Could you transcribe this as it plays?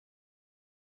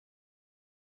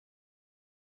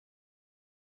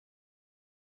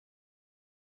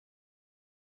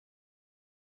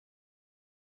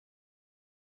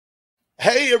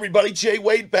Hey everybody, Jay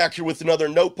Wade back here with another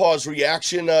No Pause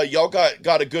reaction. Y'all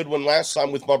got a good one last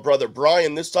time with my brother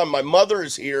Brian. This time my mother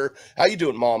is here. How you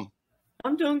doing, Mom?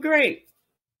 I'm doing great.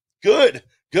 Good,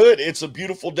 good. It's a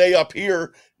beautiful day up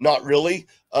here. Not really,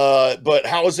 but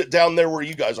how is it down there where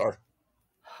you guys are?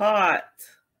 Hot.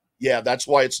 Yeah, that's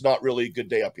why it's not really a good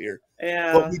day up here.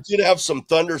 Yeah. But we did have some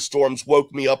thunderstorms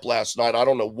woke me up last night. I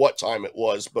don't know what time it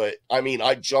was, but I mean,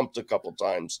 I jumped a couple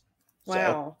times. Wow.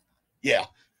 So, yeah.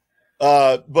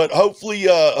 But hopefully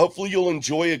you'll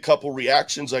enjoy a couple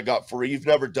reactions I got for you. You've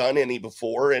never done any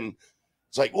before, and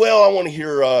it's like, well, I want to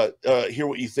hear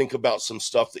what you think about some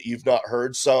stuff that you've not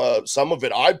heard. So, some of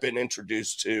it I've been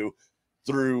introduced to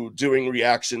through doing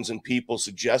reactions and people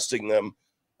suggesting them.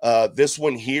 This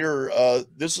one here,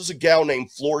 this is a gal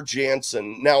named Floor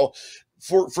Jansen. Now,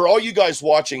 for all you guys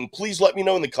watching, please let me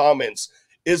know in the comments,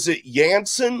 is it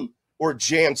Jansen or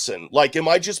Jansen? Like, am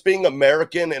I just being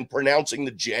American and pronouncing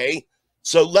the J?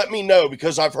 So let me know,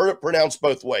 because I've heard it pronounced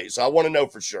both ways. I want to know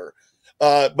for sure.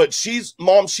 But she's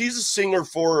a singer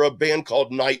for a band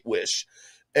called Nightwish.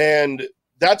 And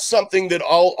that's something that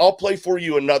I'll play for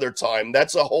you another time.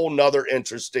 That's a whole nother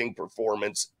interesting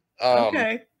performance.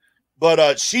 Okay.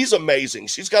 But she's amazing.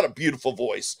 She's got a beautiful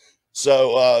voice.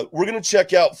 So we're going to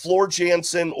check out Floor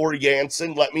Jansen or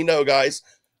Jansen. Let me know, guys.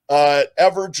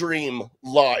 Ever Dream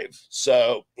live.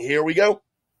 So here we go.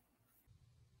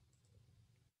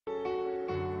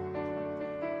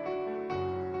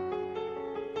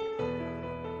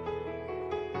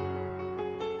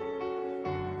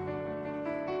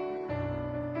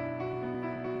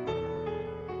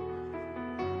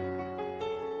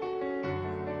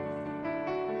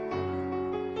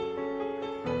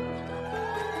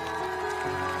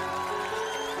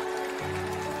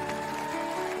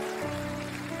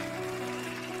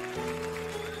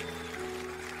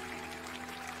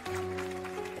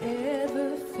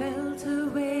 Ever felt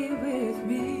away with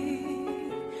me?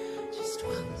 Just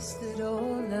once, that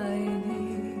all I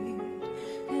need,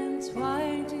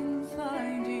 entwined in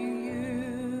finding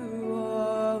you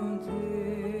all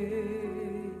day.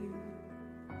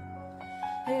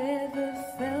 Ever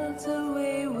felt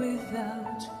away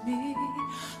without me?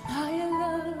 My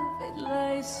love, it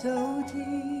lies so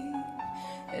deep.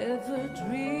 Ever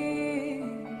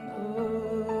dream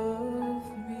of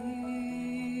me?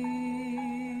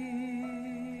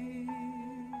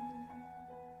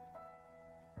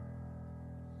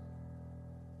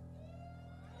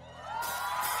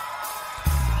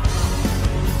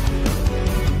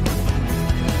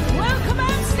 Welcome,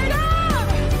 Amsterdam!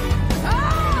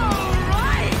 All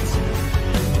right!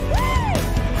 Woo!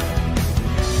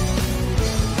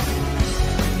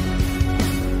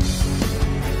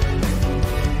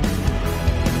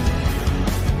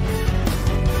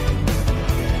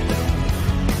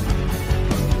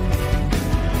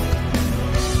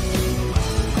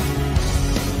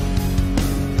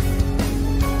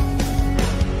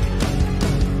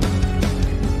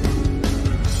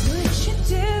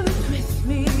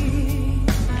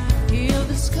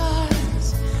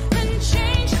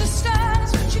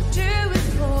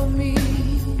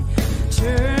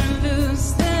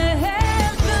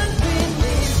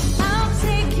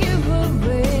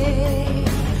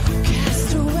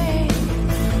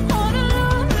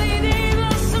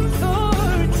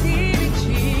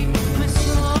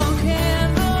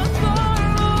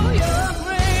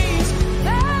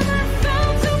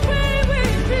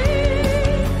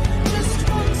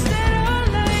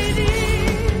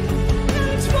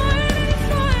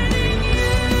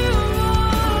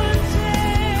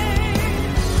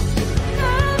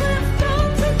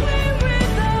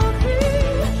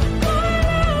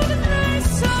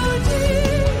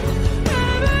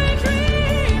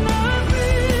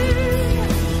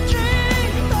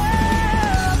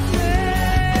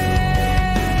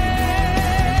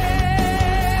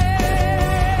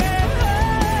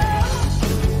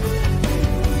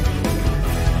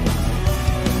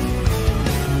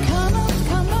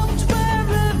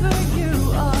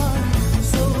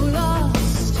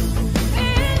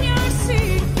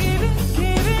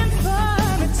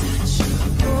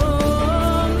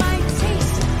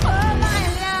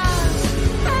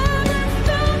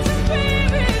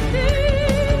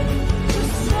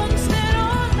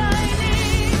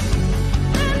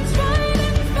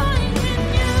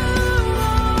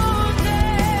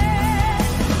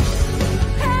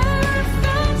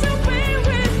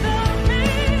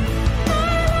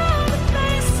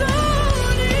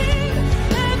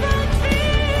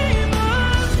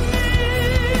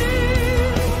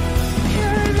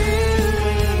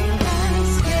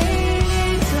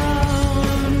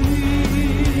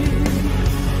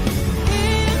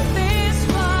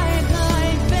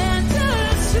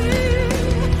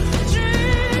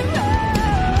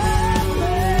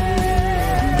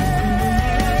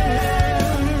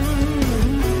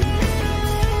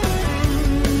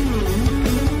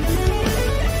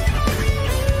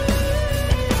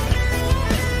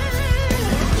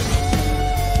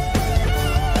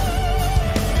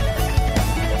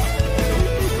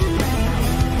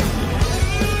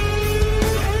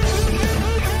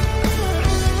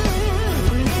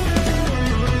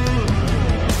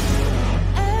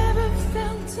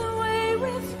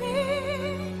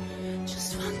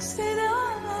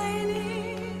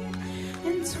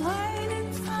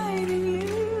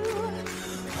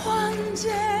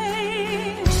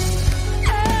 day.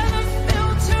 Ever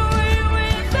felt away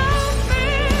without me?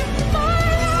 My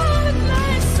love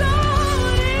lies so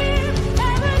deep.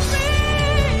 Ever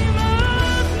dream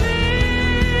of me?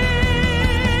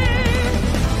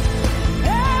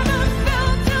 Ever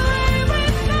felt away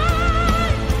with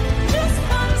night? Just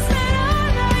once that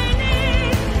all I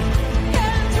need.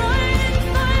 Can't try and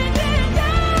find it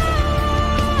all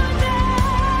day.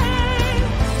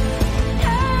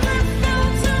 Ever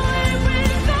felt away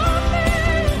without me?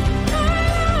 My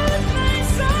love lies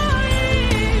so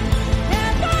deep.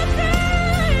 Ever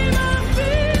dream of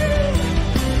me?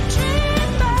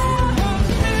 Dream of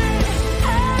me.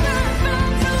 Ever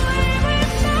felt away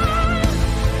with time?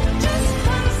 Just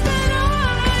once that all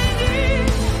I need.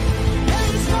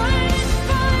 And try and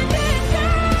find it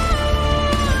all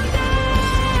day.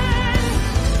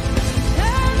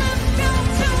 Ever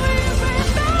felt away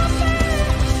without me?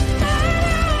 My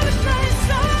love lies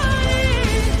so deep.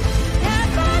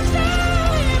 Ever dream of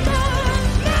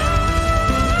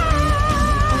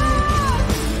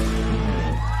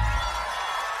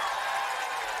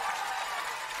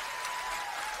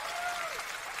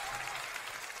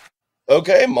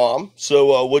Okay, Mom.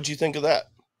 So what'd you think of that?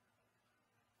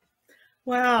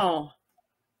 Wow.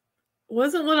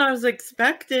 Wasn't what I was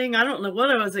expecting. I don't know what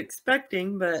I was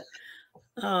expecting, but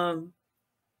I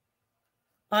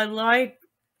like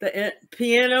the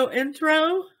piano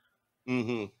intro.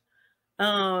 Mm-hmm.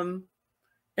 And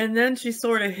then she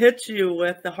sort of hits you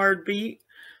with the hard beat,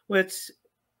 which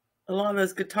a lot of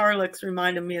those guitar licks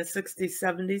reminded me of 60s,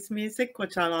 70s music,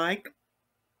 which I like.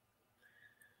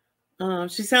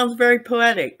 She sounds very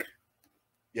poetic.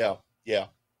 Yeah, yeah.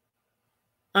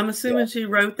 I'm assuming she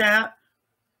wrote that.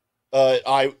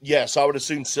 Yes, I would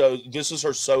assume so. This is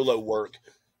her solo work.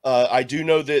 I do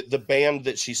know that the band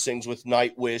that she sings with,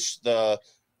 Nightwish,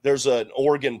 there's an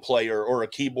organ player or a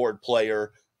keyboard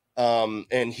player,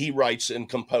 and he writes and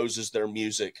composes their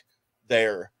music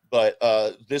there. But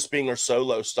this being her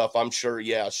solo stuff, I'm sure,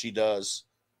 yeah, she does.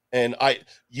 And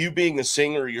you being a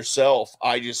singer yourself,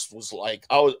 I just was like,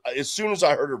 as soon as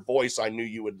I heard her voice, I knew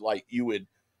you would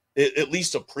at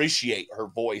least appreciate her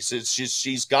voice. It's just,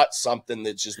 she's got something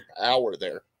that's just power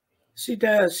there. She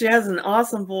does. She has an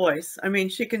awesome voice. I mean,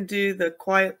 she can do the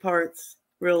quiet parts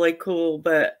really cool,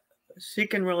 but she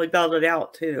can really belt it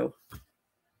out too.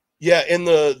 Yeah, and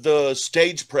the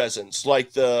stage presence,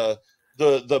 like the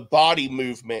body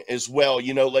movement as well.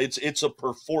 You know, it's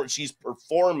she's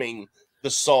performing the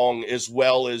song as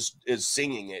well as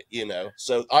singing it, you know.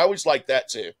 So I always like that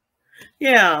too.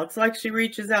 Yeah, it's like she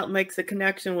reaches out and makes a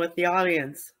connection with the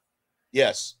audience.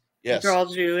 Yes, yes.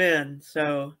 Draws you in.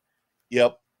 So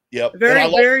Yep.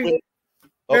 very, very,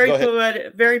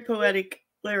 very very poetic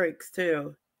lyrics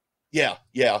too. Yeah.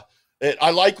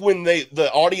 I like when the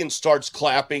audience starts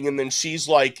clapping and then she's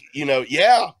like, you know,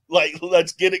 yeah, like,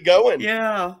 let's get it going.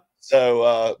 Yeah.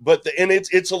 So, and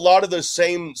it's a lot of the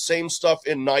same stuff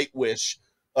in Nightwish,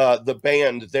 the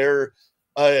band.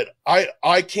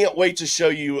 I can't wait to show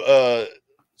you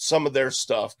some of their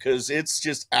stuff because it's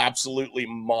just absolutely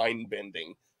mind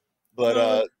bending.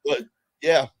 But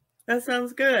yeah, that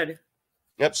sounds good.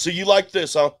 Yep. So you like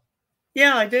this, huh?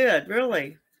 Yeah, I did.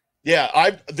 Really.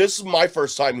 Yeah, this is my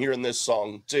first time hearing this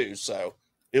song too, so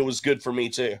it was good for me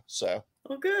too. So,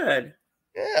 oh, good.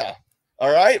 Yeah.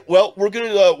 All right. Well, we're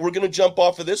gonna jump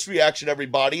off of this reaction,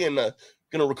 everybody, and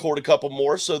gonna record a couple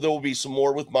more. So there will be some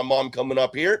more with my mom coming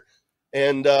up here,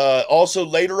 and also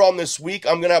later on this week,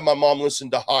 I'm gonna have my mom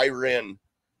listen to High Ren.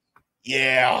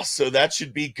 Yeah, so that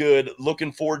should be good.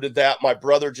 Looking forward to that. My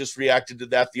brother just reacted to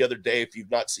that the other day. If you've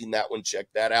not seen that one, check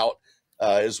that out.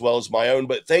 As well as my own.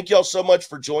 But thank y'all so much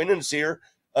for joining us here.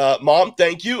 Mom,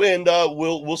 thank you, and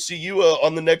we'll see you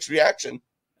on the next reaction.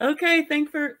 Okay, thanks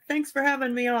for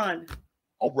having me on.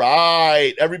 All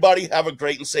right. Everybody have a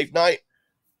great and safe night.